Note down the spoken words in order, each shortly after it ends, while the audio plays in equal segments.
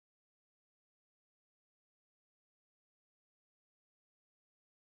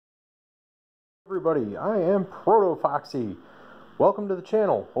Everybody, I am ProtoFoxy. Welcome to the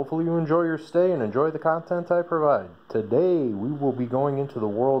channel. Hopefully you enjoy your stay and enjoy the content I provide. Today we will be going into the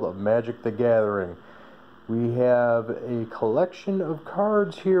world of Magic the Gathering. We have a collection of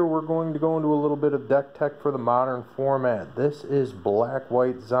cards here. We're going to go into a little bit of deck tech for the modern format. This is Black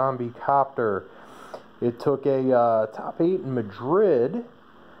White Zombie Copter. It took a top 8 in Madrid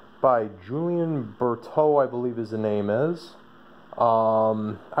by Julian Berteau, I believe his name is.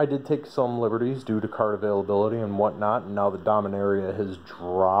 I did take some liberties due to card availability and whatnot, and now the Dominaria has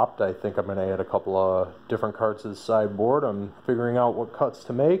dropped. I think I'm going to add a couple of different cards to the sideboard. I'm figuring out what cuts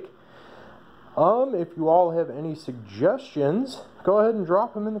to make. If you all have any suggestions, go ahead and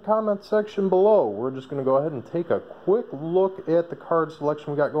drop them in the comment section below. We're just going to go ahead and take a quick look at the card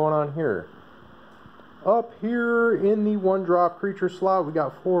selection we got going on here. Up here in the 1-drop creature slot, we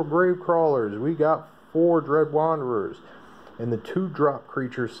got 4 Grave Crawlers, we got 4 Dread Wanderers. In the 2-drop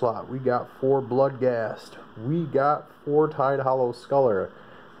creature slot, we got 4 Bloodghast. We got 4 Tidehollow Sculler.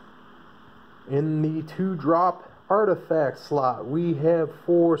 In the 2-drop artifact slot, we have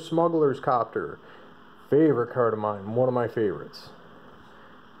 4 Smuggler's Copter. Favorite card of mine, one of my favorites.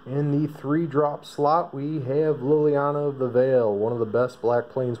 In the 3-drop slot, we have Liliana of the Veil, one of the best black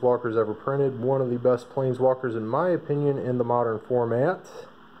planeswalkers ever printed, one of the best planeswalkers in my opinion in the modern format.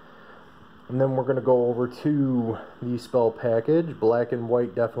 And then we're going to go over to the spell package. Black and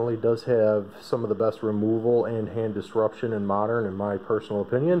white definitely does have some of the best removal and hand disruption in modern, in my personal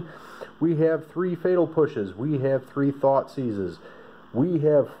opinion. We have 3 Fatal Pushes. We have 3 Thought Seizes. We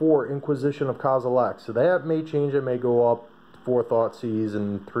have 4 Inquisition of Kozilek. So that may change. It may go up 4 Thought Seize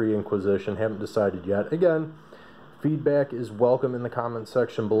and 3 Inquisition. Haven't decided yet. Again, feedback is welcome in the comment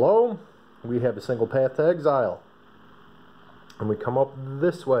section below. We have a single Path to Exile. And we come up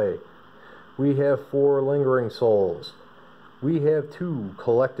this way. We have 4 Lingering Souls. We have 2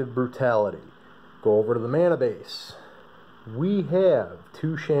 Collective Brutality. Go over to the mana base. We have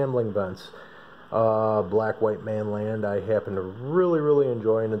 2 Shambling Vents. Black-White Manland I happen to really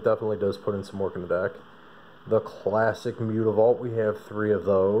enjoy, and it definitely does put in some work in the deck. The classic Mutavault, we have 3 of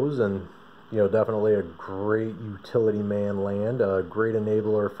those, and definitely a great utility manland, a great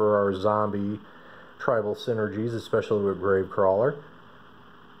enabler for our zombie tribal synergies, especially with Gravecrawler.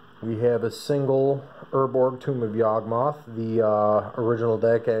 We have a single Urborg Tomb of Yawgmoth. The original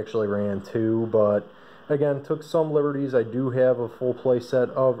deck actually ran 2, but again, took some liberties. I do have a full play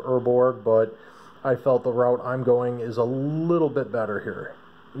set of Urborg, but I felt the route I'm going is a little bit better here,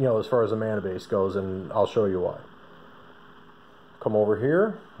 as far as the mana base goes, and I'll show you why. Come over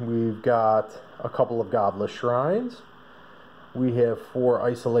here. We've got a couple of Godless Shrines. We have 4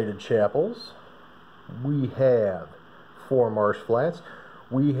 Isolated Chapels. We have 4 Marsh Flats.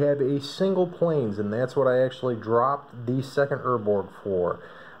 We have a single Plains, and that's what I actually dropped the second Urborg for.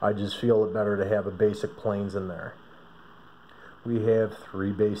 I just feel it better to have a basic Plains in there. We have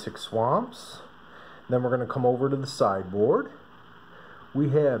 3 basic Swamps. Then we're going to come over to the sideboard.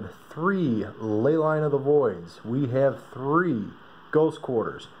 We have 3 Leyline of the Voids. We have 3 Ghost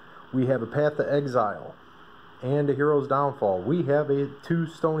Quarters. We have a Path to Exile and a Hero's Downfall. We have 2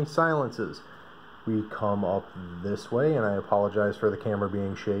 Stony Silences. We come up this way, and I apologize for the camera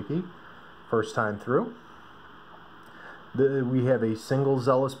being shaky. First time through. We have a single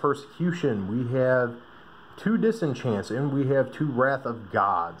Zealous Persecution. We have 2 Disenchants, and we have 2 Wrath of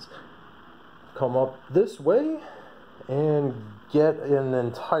Gods. Come up this way and get an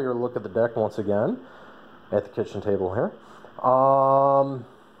entire look at the deck once again at the kitchen table here.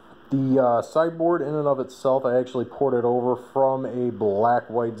 The sideboard in and of itself, I actually ported over from a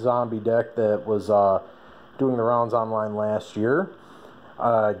black-white zombie deck that was doing the rounds online last year.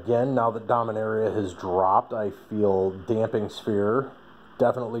 Again, now that Dominaria has dropped, I feel Damping Sphere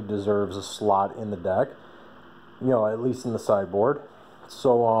definitely deserves a slot in the deck, at least in the sideboard.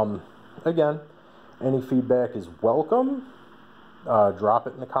 So, again, any feedback is welcome. Drop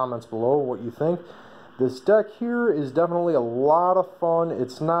it in the comments below what you think. This deck here is definitely a lot of fun.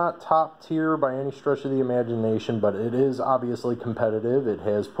 It's not top tier by any stretch of the imagination, but it is obviously competitive. It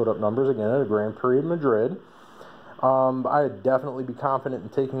has put up numbers again at a Grand Prix in Madrid. I'd definitely be confident in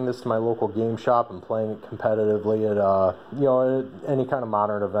taking this to my local game shop and playing it competitively at at any kind of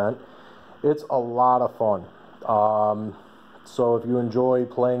modern event. It's a lot of fun. So if you enjoy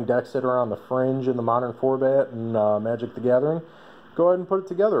playing decks that are on the fringe in the modern format and Magic the Gathering, go ahead and put it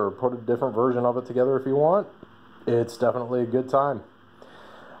together, or put a different version of it together if you want. It's definitely a good time.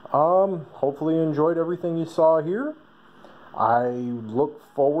 Hopefully you enjoyed everything you saw here. I look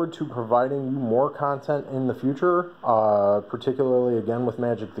forward to providing you more content in the future, particularly again with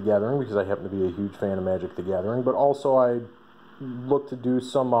Magic the Gathering, because I happen to be a huge fan of Magic the Gathering, but also I look to do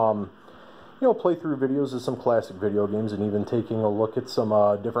some playthrough videos of some classic video games, and even taking a look at some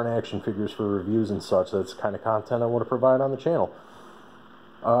different action figures for reviews and such. That's the kind of content I want to provide on the channel.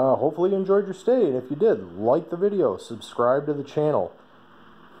 Hopefully you enjoyed your stay, and if you did, like the video, subscribe to the channel,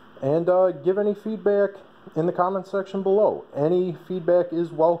 and give any feedback in the comment section below. Any feedback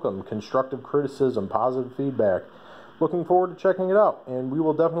is welcome. Constructive criticism, positive feedback. Looking forward to checking it out, and we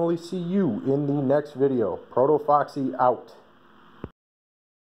will definitely see you in the next video. ProtoFoxy out.